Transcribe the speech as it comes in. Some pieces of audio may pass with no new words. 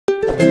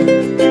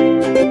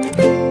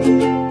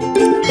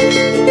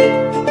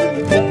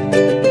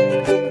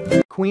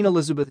Queen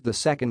Elizabeth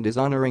II is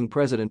honoring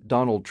President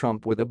Donald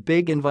Trump with a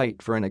big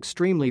invite for an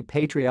extremely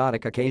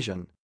patriotic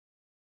occasion.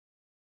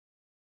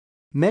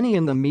 Many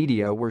in the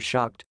media were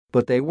shocked,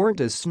 but they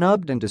weren't as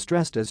snubbed and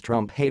distressed as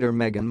Trump hater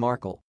Meghan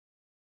Markle.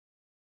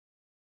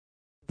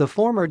 The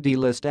former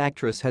D-list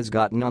actress has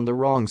gotten on the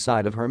wrong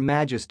side of Her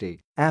Majesty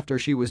after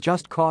she was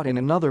just caught in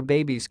another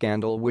baby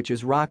scandal which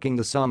is rocking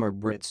the summer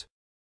Brits.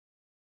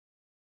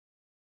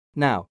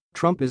 Now,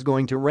 Trump is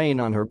going to rain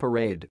on her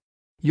parade.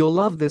 You'll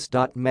love this.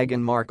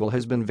 Meghan Markle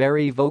has been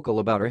very vocal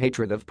about her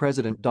hatred of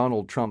President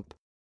Donald Trump.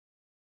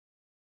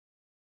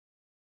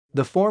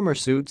 The former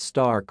Suits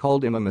star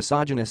called him a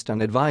misogynist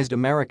and advised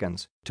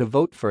Americans to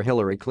vote for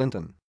Hillary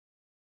Clinton.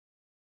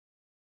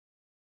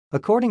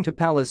 According to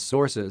palace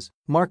sources,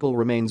 Markle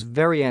remains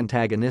very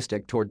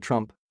antagonistic toward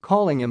Trump,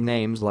 calling him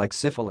names like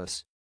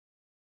syphilis.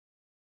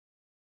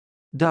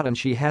 And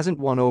she hasn't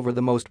won over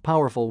the most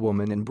powerful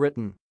woman in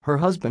Britain, her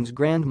husband's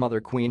grandmother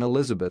Queen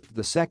Elizabeth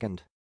II.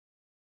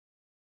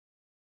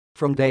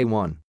 From day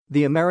one,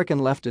 the American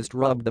leftist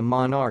rubbed the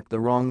monarch the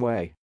wrong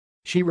way.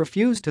 She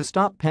refused to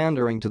stop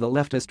pandering to the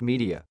leftist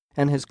media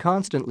and has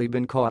constantly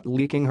been caught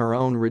leaking her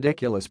own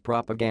ridiculous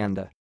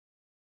propaganda.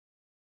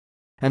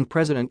 And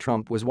President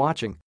Trump was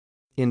watching.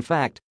 In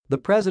fact, the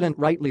president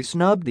rightly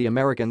snubbed the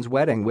Americans'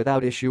 wedding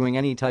without issuing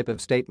any type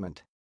of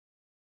statement.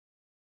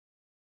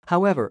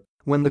 However,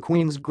 when the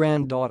Queen's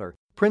granddaughter,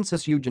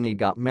 Princess Eugenie,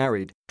 got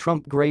married,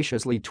 Trump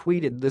graciously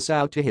tweeted this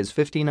out to his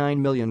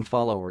 59 million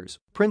followers: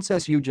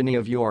 "Princess Eugenie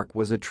of York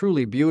was a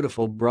truly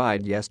beautiful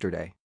bride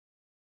yesterday.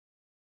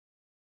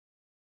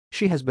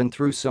 She has been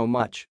through so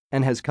much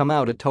and has come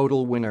out a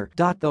total winner.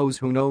 Those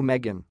who know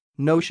Meghan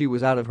know she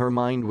was out of her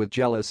mind with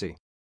jealousy."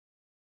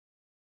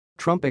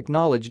 Trump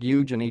acknowledged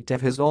Eugenie to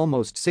his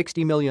almost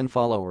 60 million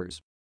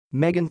followers.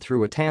 Meghan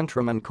threw a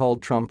tantrum and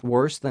called Trump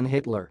worse than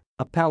Hitler,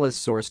 a palace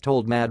source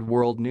told Mad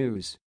World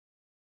News.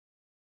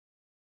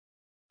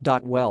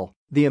 Well,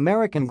 the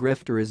American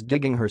grifter is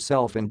digging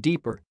herself in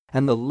deeper,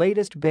 and the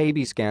latest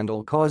baby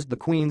scandal caused the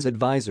Queen's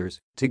advisors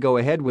to go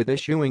ahead with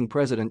issuing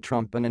President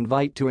Trump an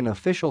invite to an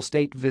official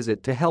state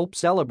visit to help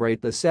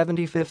celebrate the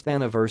 75th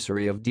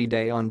anniversary of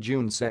D-Day on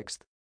June 6.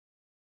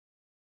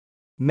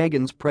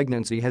 Meghan's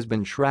pregnancy has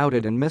been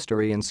shrouded in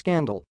mystery and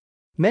scandal.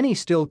 Many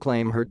still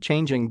claim her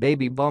changing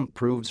baby bump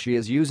proves she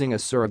is using a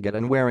surrogate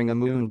and wearing a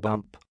moon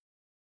bump.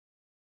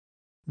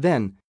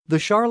 Then, the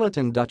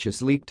charlatan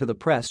Duchess leaked to the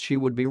press she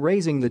would be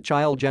raising the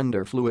child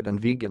gender fluid and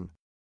vegan.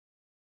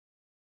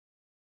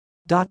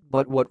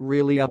 But what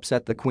really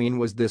upset the Queen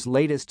was this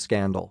latest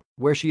scandal,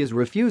 where she is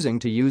refusing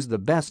to use the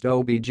best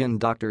OB-GYN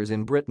doctors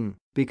in Britain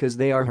because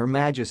they are Her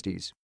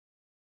Majesty's.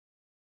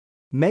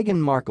 Meghan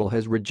Markle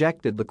has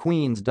rejected the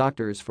Queen's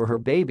doctors for her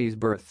baby's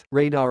birth,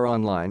 Radar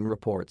Online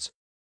reports.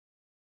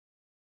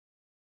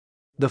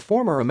 The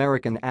former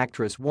American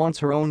actress wants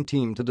her own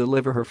team to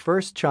deliver her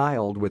first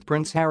child with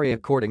Prince Harry,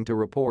 according to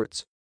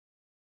reports.